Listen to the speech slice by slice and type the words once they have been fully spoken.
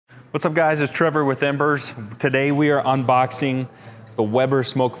What's up guys, it's Trevor with Embers. Today we are unboxing the Weber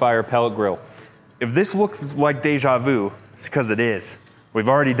Smokefire Pellet Grill. If this looks like deja vu, it's because it is. We've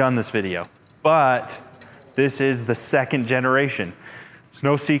already done this video, but this is the second generation. It's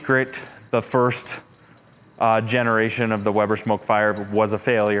no secret, the first generation of the Weber Smokefire was a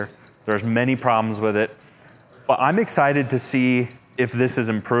failure. There's many problems with it, but I'm excited to see if this is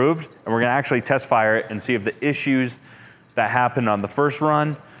improved, and we're gonna actually test fire it and see if the issues that happened on the first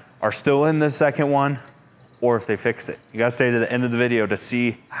run are still in the second one, or if they fix it. You gotta stay to the end of the video to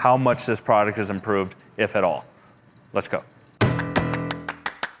see how much this product has improved, if at all. Let's go.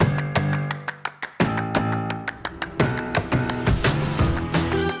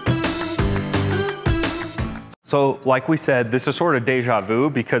 So like we said, this is sort of deja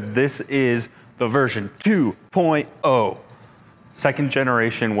vu because this is the version 2.0, second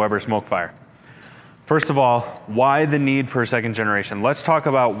generation Weber Smokefire. First of all, why the need for a second generation? Let's talk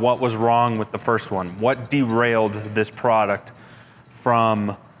about what was wrong with the first one. What derailed this product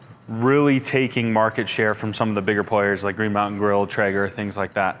from really taking market share from some of the bigger players like Green Mountain Grill, Traeger, things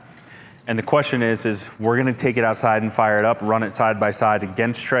like that. And the question is we're gonna take it outside and fire it up, run it side by side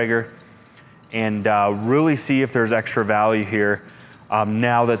against Traeger, and really see if there's extra value here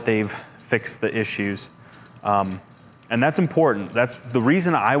now that they've fixed the issues. And that's important. That's the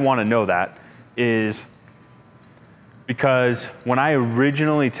reason I wanna know that is because when I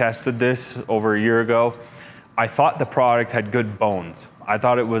originally tested this over a year ago, I thought the product had good bones. I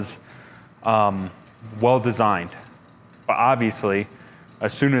thought it was well designed. But obviously,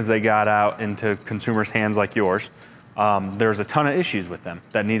 as soon as they got out into consumers' hands like yours, there's a ton of issues with them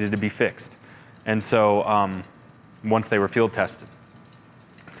that needed to be fixed. And so once they were field tested.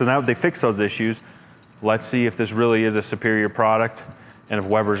 So now they fixed those issues, let's see if this really is a superior product and if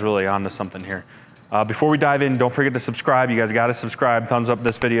Weber's really onto something here. Before we dive in, don't forget to subscribe. You guys gotta subscribe, thumbs up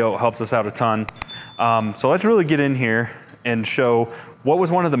this video, it helps us out a ton. So let's really get in here and show what was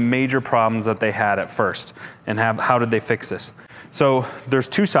one of the major problems that they had at first and how did they fix this. So there's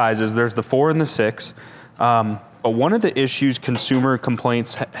two sizes, there's the 4 and the 6. But one of the issues consumer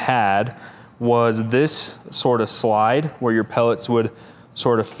complaints had was this sort of slide where your pellets would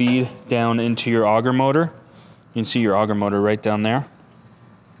sort of feed down into your auger motor. You can see your auger motor right down there.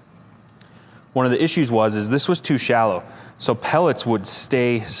 One of the issues is this was too shallow, so pellets would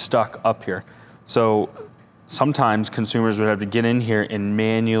stay stuck up here. So sometimes consumers would have to get in here and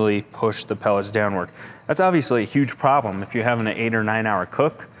manually push the pellets downward. That's obviously a huge problem. If you're having an 8 or 9 hour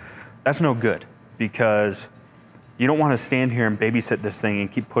cook, that's no good because you don't want to stand here and babysit this thing and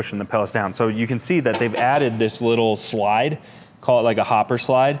keep pushing the pellets down. So you can see that they've added this little slide, call it like a hopper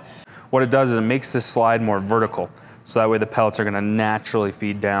slide. What it does is it makes this slide more vertical. So that way the pellets are gonna naturally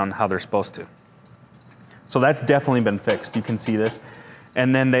feed down how they're supposed to. So that's definitely been fixed, you can see this.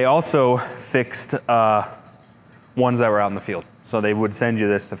 And then they also fixed ones that were out in the field. So they would send you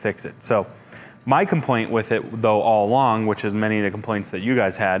this to fix it. So my complaint with it though all along, which is many of the complaints that you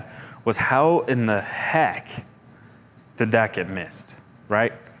guys had, was how in the heck did that get missed,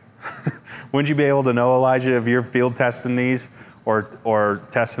 right? Wouldn't you be able to know, Elijah, if you're field testing these or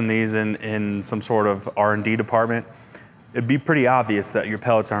testing these in some sort of R&D department? It'd be pretty obvious that your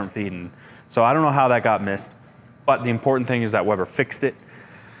pellets aren't feeding. So I don't know how that got missed, but the important thing is that Weber fixed it.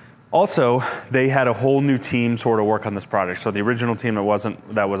 Also, they had a whole new team sort of work on this product. So the original team that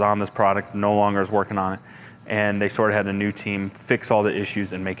was on this product no longer is working on it. And they sort of had a new team fix all the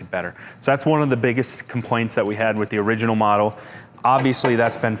issues and make it better. So that's one of the biggest complaints that we had with the original model. Obviously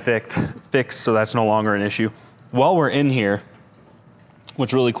that's been fixed, so that's no longer an issue. While we're in here,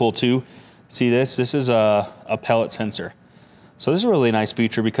 what's really cool too, see this? This is a pellet sensor. So this is a really nice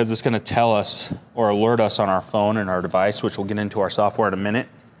feature because it's gonna tell us or alert us on our phone and our device, which we'll get into our software in a minute.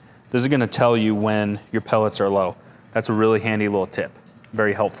 This is gonna tell you when your pellets are low. That's a really handy little tip,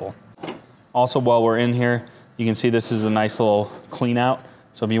 very helpful. Also, while we're in here, you can see this is a nice little clean out.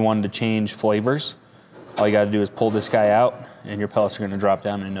 So if you wanted to change flavors, all you gotta do is pull this guy out and your pellets are gonna drop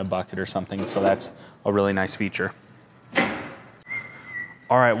down in a bucket or something. So that's a really nice feature.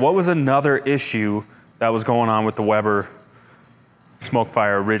 All right, what was another issue that was going on with the Weber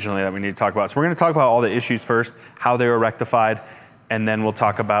Smokefire originally that we need to talk about? So we're gonna talk about all the issues first, how they were rectified, and then we'll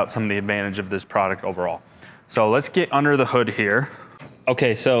talk about some of the advantage of this product overall. So let's get under the hood here.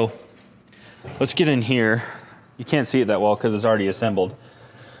 Okay, so let's get in here. You can't see it that well because it's already assembled.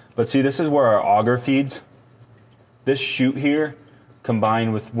 But see, this is where our auger feeds. This chute here,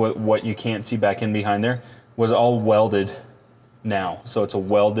 combined with what you can't see back in behind there, was all welded now. So it's a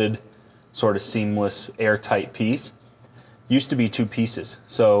welded, sort of seamless, airtight piece. Used to be 2 pieces.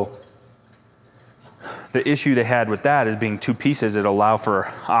 So The issue they had with that is being two pieces, it allowed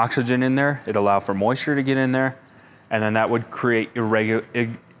for oxygen in there, it allowed for moisture to get in there, and then that would create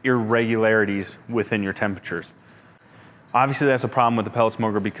irregularities within your temperatures. Obviously that's a problem with the pellet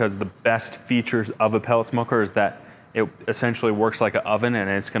smoker because the best features of a pellet smoker is that it essentially works like an oven and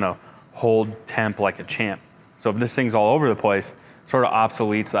it's gonna hold temp like a champ. So if this thing's all over the place, it sort of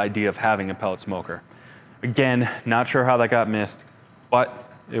obsoletes the idea of having a pellet smoker. Again, not sure how that got missed,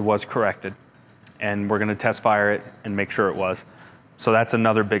 but it was corrected. And we're gonna test fire it and make sure it was. So that's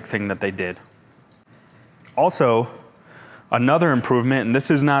another big thing that they did. Also, another improvement, and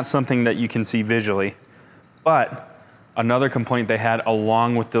this is not something that you can see visually, but another complaint they had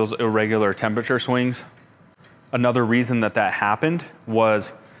along with those irregular temperature swings, another reason that that happened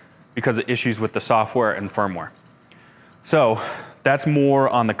was because of issues with the software and firmware. So that's more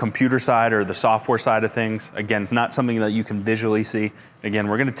on the computer side or the software side of things. Again, it's not something that you can visually see. Again,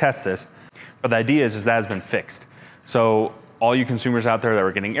 we're gonna test this, but the idea is that has been fixed. So all you consumers out there that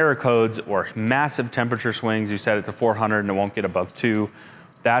were getting error codes or massive temperature swings, you set it to 400 and it won't get above 2,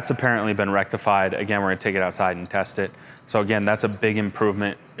 that's apparently been rectified. Again, we're gonna take it outside and test it. So again, that's a big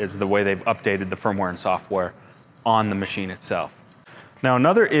improvement, is the way they've updated the firmware and software on the machine itself. Now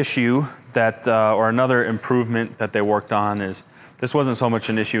another issue that, or another improvement that they worked on is, this wasn't so much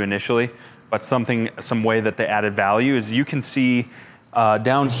an issue initially, but some way that they added value is you can see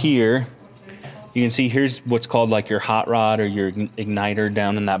down here, you can see here's what's called like your hot rod or your igniter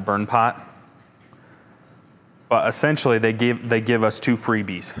down in that burn pot. But essentially they give us 2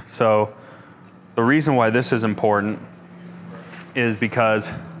 freebies. So the reason why this is important is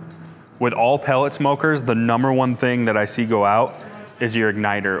because with all pellet smokers, the #1 thing that I see go out is your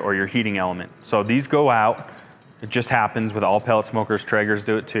igniter or your heating element. So these go out, it just happens with all pellet smokers, Traegers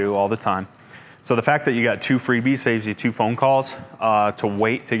do it too all the time. So the fact that you got 2 freebies saves you 2 phone calls to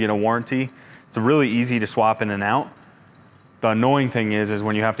wait to get a warranty. It's really easy to swap in and out. The annoying thing is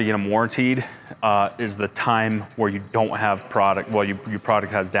when you have to get them warrantied, is the time where you don't have product, well, your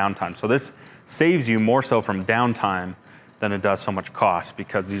product has downtime. So this saves you more so from downtime than it does so much cost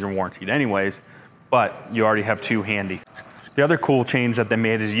because these are warrantied anyways, but you already have 2 handy. The other cool change that they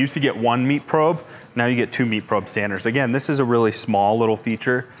made is you used to get 1 meat probe, now you get 2 meat probe standards. Again, this is a really small little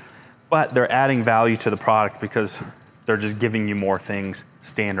feature, but they're adding value to the product because they're just giving you more things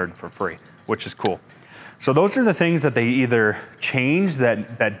standard for free, which is cool. So those are the things that they either changed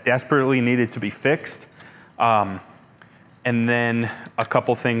that desperately needed to be fixed, and then a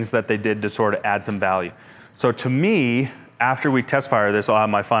couple things that they did to sort of add some value. So to me, after we test fire this, I'll have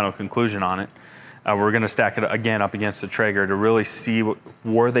my final conclusion on it. We're gonna stack it again up against the Traeger to really see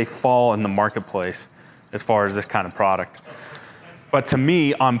where they fall in the marketplace as far as this kind of product. But to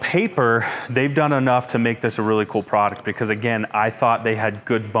me, on paper, they've done enough to make this a really cool product because again, I thought they had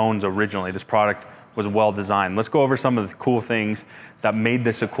good bones originally. This product was well designed. Let's go over some of the cool things that made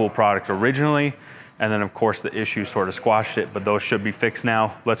this a cool product originally, and then of course the issues sort of squashed it, but those should be fixed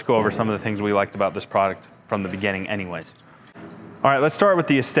now. Let's go over some of the things we liked about this product from the beginning anyways. All right, let's start with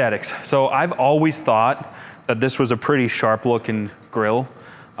the aesthetics. So I've always thought that this was a pretty sharp looking grill.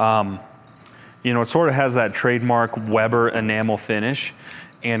 You know, it sort of has that trademark Weber enamel finish,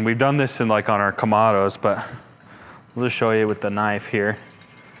 and we've done this in like on our Kamados, but we'll just show you with the knife here.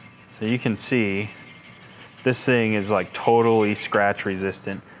 So you can see this thing is like totally scratch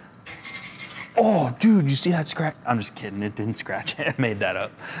resistant. Oh, dude, you see that scratch? I'm just kidding, it didn't scratch, I made that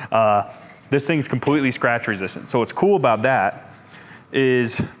up. This thing's completely scratch resistant. So what's cool about that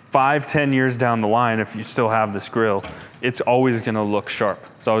is 5–10 years down the line, if you still have this grill, it's always gonna look sharp.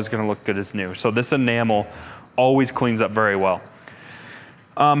 It's always gonna look good as new. So this enamel always cleans up very well.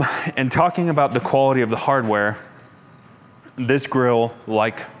 And talking about the quality of the hardware, this grill,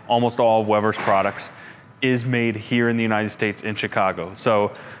 like almost all of Weber's products, is made here in the United States in Chicago.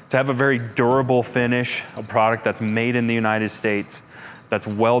 So to have a very durable finish, a product that's made in the United States, that's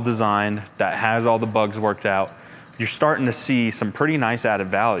well designed, that has all the bugs worked out, you're starting to see some pretty nice added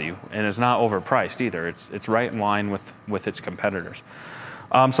value, and it's not overpriced either. It's right in line with its competitors.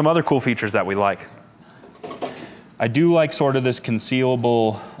 Some other cool features that we like. I do like sort of this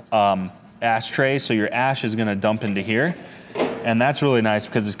concealable ashtray, so your ash is gonna dump into here. And that's really nice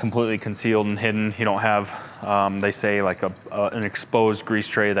because it's completely concealed and hidden. You don't have, they say, like an exposed grease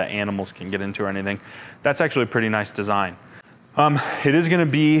tray that animals can get into or anything. That's actually a pretty nice design. It is gonna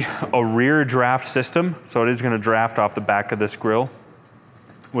be a rear draft system, so it is gonna draft off the back of this grill,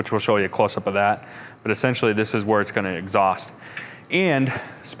 which we'll show you a close-up of that. But essentially, this is where it's gonna exhaust. And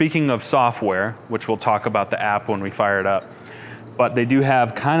speaking of software, which we'll talk about the app when we fire it up, but they do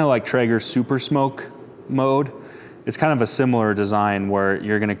have kind of like Traeger Super Smoke mode. It's kind of a similar design where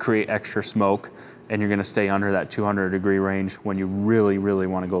you're gonna create extra smoke and you're gonna stay under that 200-degree range when you really, really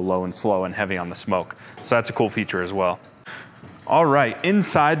wanna go low and slow and heavy on the smoke. So that's a cool feature as well. All right,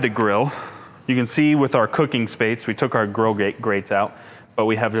 inside the grill, you can see with our cooking space, we took our grill grates out, but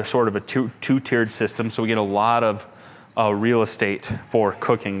we have a sort of a two-tiered system, so we get a lot of real estate for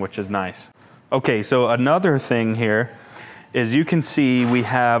cooking, which is nice. Okay, so another thing here is you can see we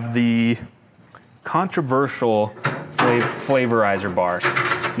have the controversial flavorizer bars.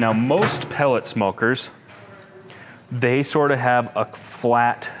 Now, most pellet smokers, they sort of have a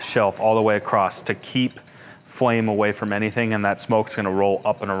flat shelf all the way across to keep flame away from anything, and that smoke's gonna roll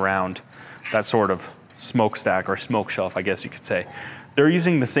up and around that sort of smokestack or smoke shelf, I guess you could say. They're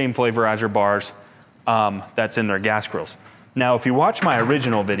using the same flavorizer bars that's in their gas grills. Now, if you watch my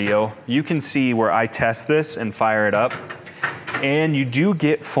original video, you can see where I test this and fire it up, and you do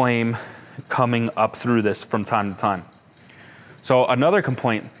get flame coming up through this from time to time. So another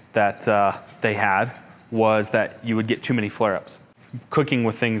complaint that they had was that you would get too many flare-ups cooking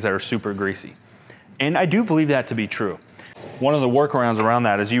with things that are super greasy. And I do believe that to be true. One of the workarounds around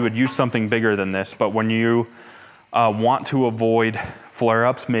that is you would use something bigger than this, but when you want to avoid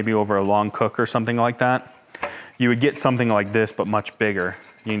flare-ups, maybe over a long cook or something like that, you would get something like this, but much bigger.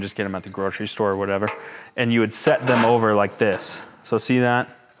 You can just get them at the grocery store or whatever. And you would set them over like this. So see that?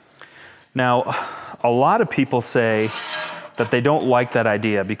 Now, a lot of people say that they don't like that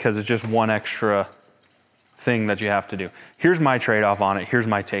idea because it's just one extra thing that you have to do. Here's my trade-off on it. Here's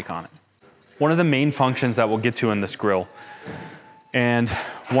my take on it. One of the main functions that we'll get to in this grill, and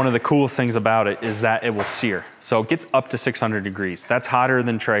one of the coolest things about it, is that it will sear. So it gets up to 600 degrees. That's hotter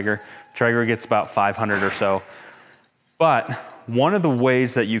than Traeger. Traeger gets about 500 or so. But one of the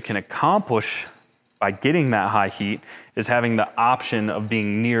ways that you can accomplish by getting that high heat is having the option of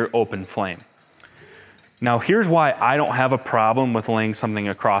being near open flame. Now, here's why I don't have a problem with laying something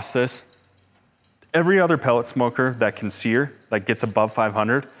across this. Every other pellet smoker that can sear, that gets above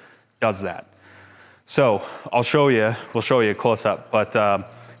 500, does that. So we'll show you a close up, but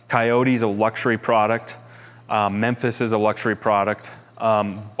Coyote's a luxury product. Memphis is a luxury product.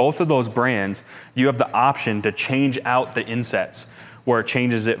 Both of those brands, you have the option to change out the insets, where it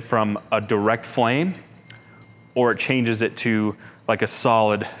changes it from a direct flame, or it changes it to like a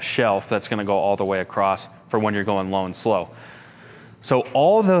solid shelf that's gonna go all the way across for when you're going low and slow. So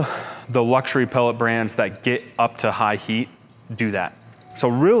all the luxury pellet brands that get up to high heat do that. So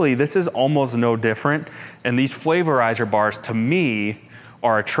really, this is almost no different. And these flavorizer bars, to me,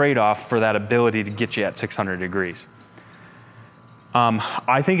 are a trade-off for that ability to get you at 600 degrees.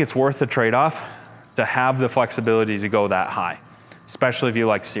 I think it's worth the trade-off to have the flexibility to go that high, especially if you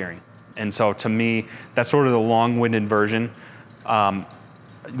like searing. And so to me, that's sort of the long-winded version.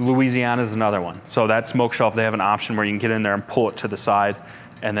 Louisiana is another one. So that smoke shelf, they have an option where you can get in there and pull it to the side,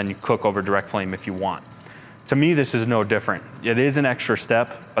 and then you cook over direct flame if you want. To me, this is no different. It is an extra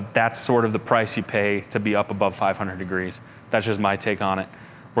step, but that's sort of the price you pay to be up above 500 degrees. That's just my take on it.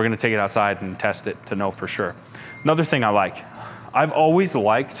 We're gonna take it outside and test it to know for sure. Another thing I like, I've always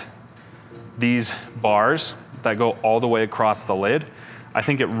liked these bars that go all the way across the lid. I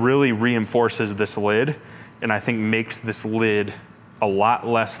think it really reinforces this lid, and I think makes this lid a lot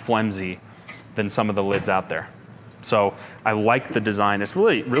less flimsy than some of the lids out there. So I like the design. It's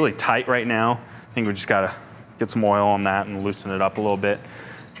really, really tight right now. I think we just gotta get some oil on that and loosen it up a little bit.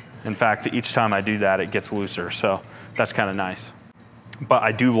 In fact, each time I do that, it gets looser, so that's kind of nice. But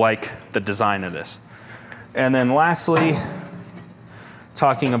I do like the design of this. And then lastly,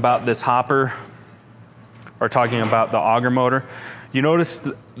 talking about this hopper, or talking about the auger motor, you notice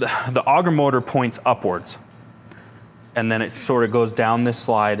the auger motor points upwards, and then it sort of goes down this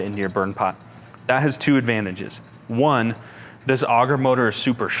slide into your burn pot. That has two advantages. One, this auger motor is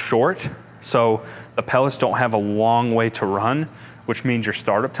super short, so the pellets don't have a long way to run, which means your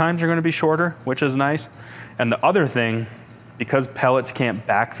startup times are gonna be shorter, which is nice. And the other thing, because pellets can't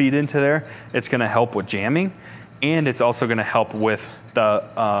backfeed into there, it's gonna help with jamming, and it's also gonna help with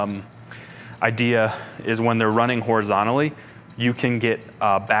the idea is when they're running horizontally, you can get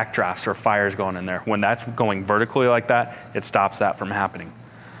backdrafts or fires going in there. When that's going vertically like that, it stops that from happening.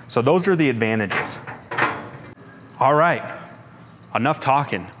 So those are the advantages. All right, enough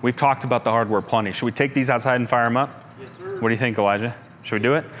talking. We've talked about the hardware plenty. Should we take these outside and fire them up? Yes, sir. What do you think, Elijah? Should we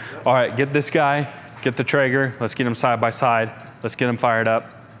do it? Yep. All right, get this guy, get the Traeger, let's get them side by side, let's get them fired up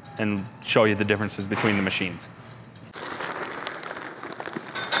and show you the differences between the machines.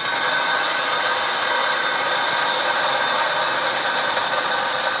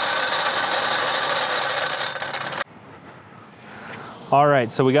 All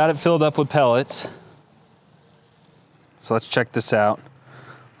right, so we got it filled up with pellets. So let's check this out.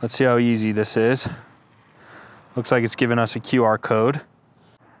 Let's see how easy this is. Looks like it's giving us a QR code.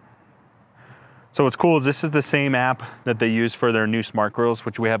 So what's cool is this is the same app that they use for their new smart grills,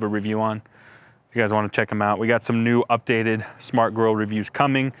 which we have a review on. If you guys want to check them out, we got some new updated smart grill reviews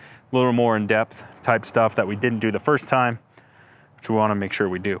coming, a little more in-depth type stuff that we didn't do the first time, which we want to make sure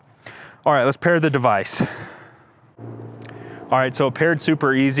we do. All right, let's pair the device. All right, so paired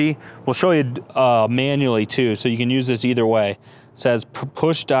super easy. We'll show you manually too, so you can use this either way. It says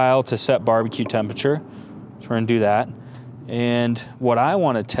push dial to set barbecue temperature. So we're gonna do that. And what I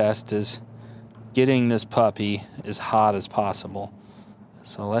wanna test is getting this puppy as hot as possible.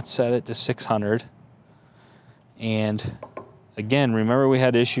 So let's set it to 600. And again, remember we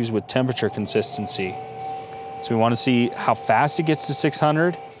had issues with temperature consistency. So we wanna see how fast it gets to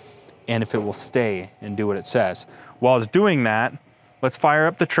 600 and if it will stay and do what it says. While it's doing that, let's fire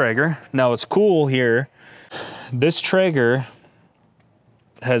up the Traeger. Now it's cool here, this Traeger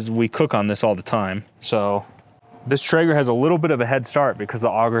we cook on this all the time. So this Traeger has a little bit of a head start because the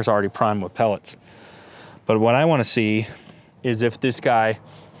auger is already primed with pellets. But what I wanna see is if this guy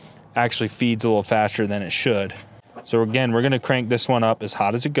actually feeds a little faster than it should. So again, we're gonna crank this one up as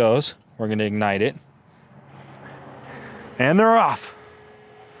hot as it goes. We're gonna ignite it. And they're off.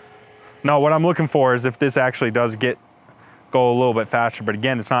 Now what I'm looking for is if this actually does go a little bit faster, but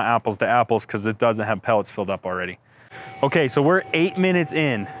again, it's not apples to apples because it doesn't have pellets filled up already. Okay, so we're 8 minutes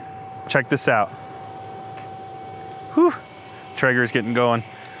in. Check this out. Whew, Traeger's getting going.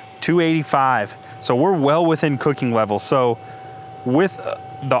 285. So we're well within cooking level. So with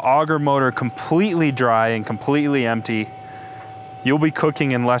the auger motor completely dry and completely empty, you'll be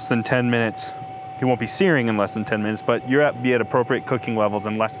cooking in less than 10 minutes. You won't be searing in less than 10 minutes, but you'll be at appropriate cooking levels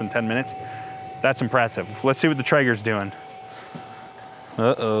in less than 10 minutes. That's impressive. Let's see what the Traeger's doing.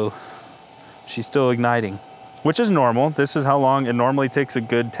 Uh-oh. She's still igniting, which is normal. This is how long it normally takes, a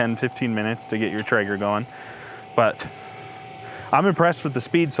good 10, 15 minutes to get your Traeger going. But I'm impressed with the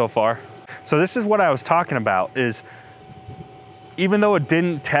speed so far. So this is what I was talking about, is even though it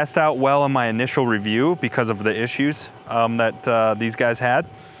didn't test out well in my initial review because of the issues that these guys had,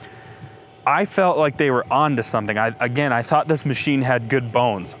 I felt like they were onto something. I thought this machine had good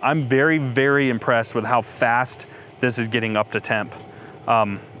bones. I'm very, very impressed with how fast this is getting up to temp.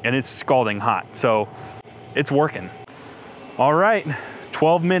 And it's scalding hot, so it's working. All right,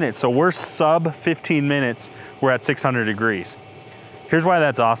 12 minutes. So we're sub 15 minutes. We're at 600 degrees. Here's why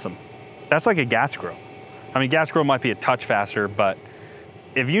that's awesome. That's like a gas grill. I mean, gas grill might be a touch faster, but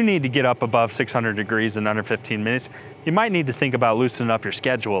if you need to get up above 600 degrees in under 15 minutes, you might need to think about loosening up your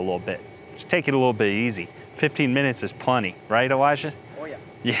schedule a little bit. Just take it a little bit easy. 15 minutes is plenty, right, Elijah? Oh yeah.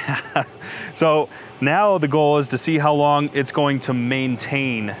 Yeah. So now the goal is to see how long it's going to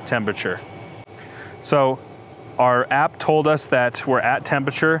maintain temperature. So our app told us that we're at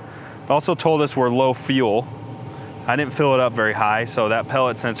temperature. It also told us we're low fuel. I didn't fill it up very high, so that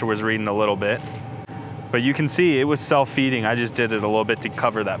pellet sensor was reading a little bit. But you can see it was self-feeding. I just did it a little bit to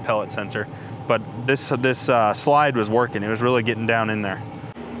cover that pellet sensor. But this slide was working. It was really getting down in there.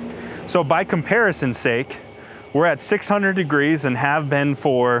 So by comparison's sake, we're at 600 degrees and have been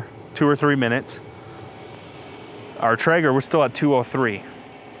for 2 or 3 minutes. Our Traeger, we're still at 203.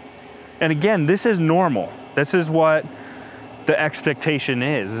 And again, this is normal. This is what the expectation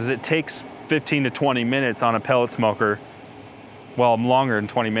is it takes 15 to 20 minutes on a pellet smoker. Well, longer than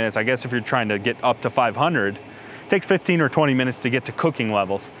 20 minutes. I guess if you're trying to get up to 500, it takes 15 or 20 minutes to get to cooking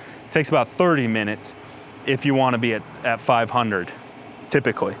levels. It takes about 30 minutes if you want to be at 500,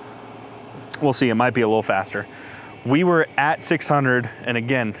 typically. We'll see, it might be a little faster. We were at 600, and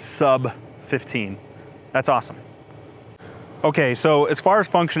again, sub 15. That's awesome. Okay, so as far as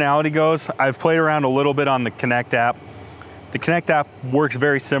functionality goes, I've played around a little bit on the Connect app. The Connect app works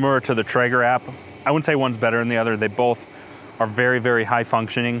very similar to the Traeger app. I wouldn't say one's better than the other. They both are very, very high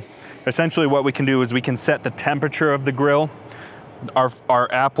functioning. Essentially what we can do is we can set the temperature of the grill.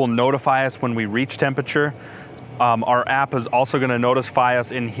 Our app will notify us when we reach temperature. Our app is also gonna notify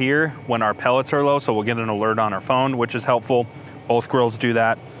us in here when our pellets are low, so we'll get an alert on our phone, which is helpful. Both grills do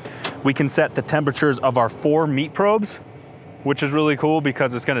that. We can set the temperatures of our 4 meat probes, which is really cool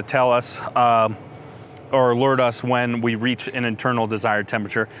because it's gonna tell us or alert us when we reach an internal desired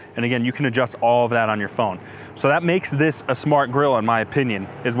temperature. And again, you can adjust all of that on your phone. So that makes this a smart grill, in my opinion,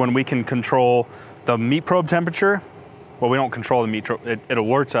 is when we can control the meat probe temperature. Well, we don't control the meat probe, it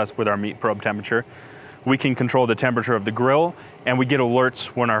alerts us with our meat probe temperature. We can control the temperature of the grill, and we get alerts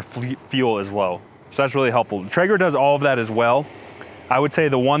when our fuel is low. So that's really helpful. Traeger does all of that as well. I would say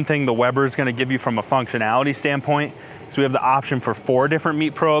the one thing the Weber is gonna give you from a functionality standpoint is we have the option for 4 different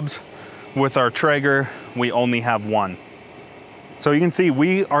meat probes. With our Traeger, we only have 1. So you can see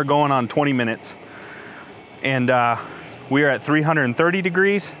we are going on 20 minutes and we are at 330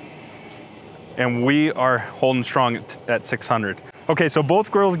 degrees and we are holding strong at 600. Okay, so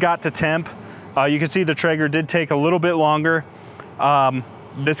both grills got to temp. You can see the Traeger did take a little bit longer.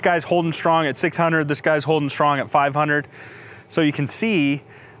 This guy's holding strong at 600, this guy's holding strong at 500. So you can see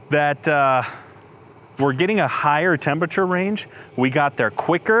that we're getting a higher temperature range. We got there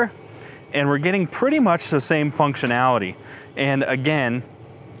quicker and we're getting pretty much the same functionality. And again,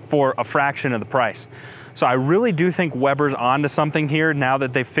 for a fraction of the price. So I really do think Weber's onto something here now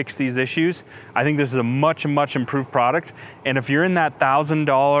that they've fixed these issues. I think this is a much, much improved product. And if you're in that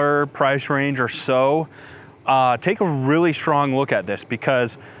 $1,000 price range or so, take a really strong look at this,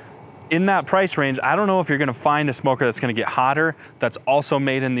 because in that price range, I don't know if you're gonna find a smoker that's gonna get hotter, that's also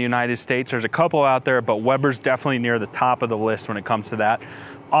made in the United States. There's a couple out there, but Weber's definitely near the top of the list when it comes to that.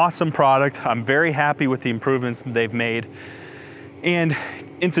 Awesome product. I'm very happy with the improvements they've made. And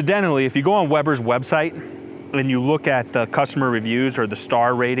incidentally, if you go on Weber's website and you look at the customer reviews or the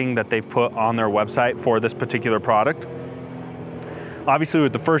star rating that they've put on their website for this particular product, obviously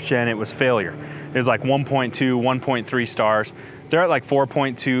with the first gen, it was failure. It was like 1.2, 1.3 stars. They're at like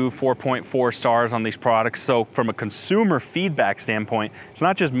 4.2, 4.4 stars on these products. So from a consumer feedback standpoint, it's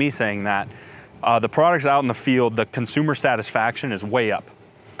not just me saying that. The products out in the field, the consumer satisfaction is way up.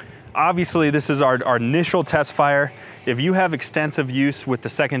 Obviously, this is our initial test fire. If you have extensive use with the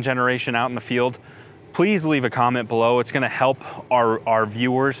second generation out in the field, please leave a comment below. It's gonna help our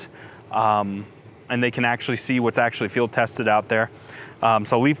viewers and they can actually see what's actually field tested out there.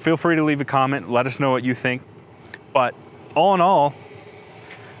 So feel free to leave a comment, let us know what you think. But all in all,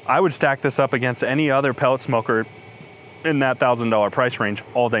 I would stack this up against any other pellet smoker in that $1,000 price range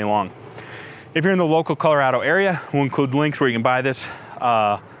all day long. If you're in the local Colorado area, we'll include links where you can buy this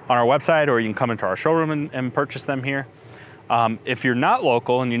on our website, or you can come into our showroom and purchase them here. If you're not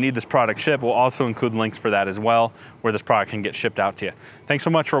local and you need this product shipped, we'll also include links for that as well, where this product can get shipped out to you. Thanks so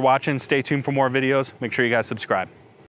much for watching. Stay tuned for more videos. Make sure you guys subscribe.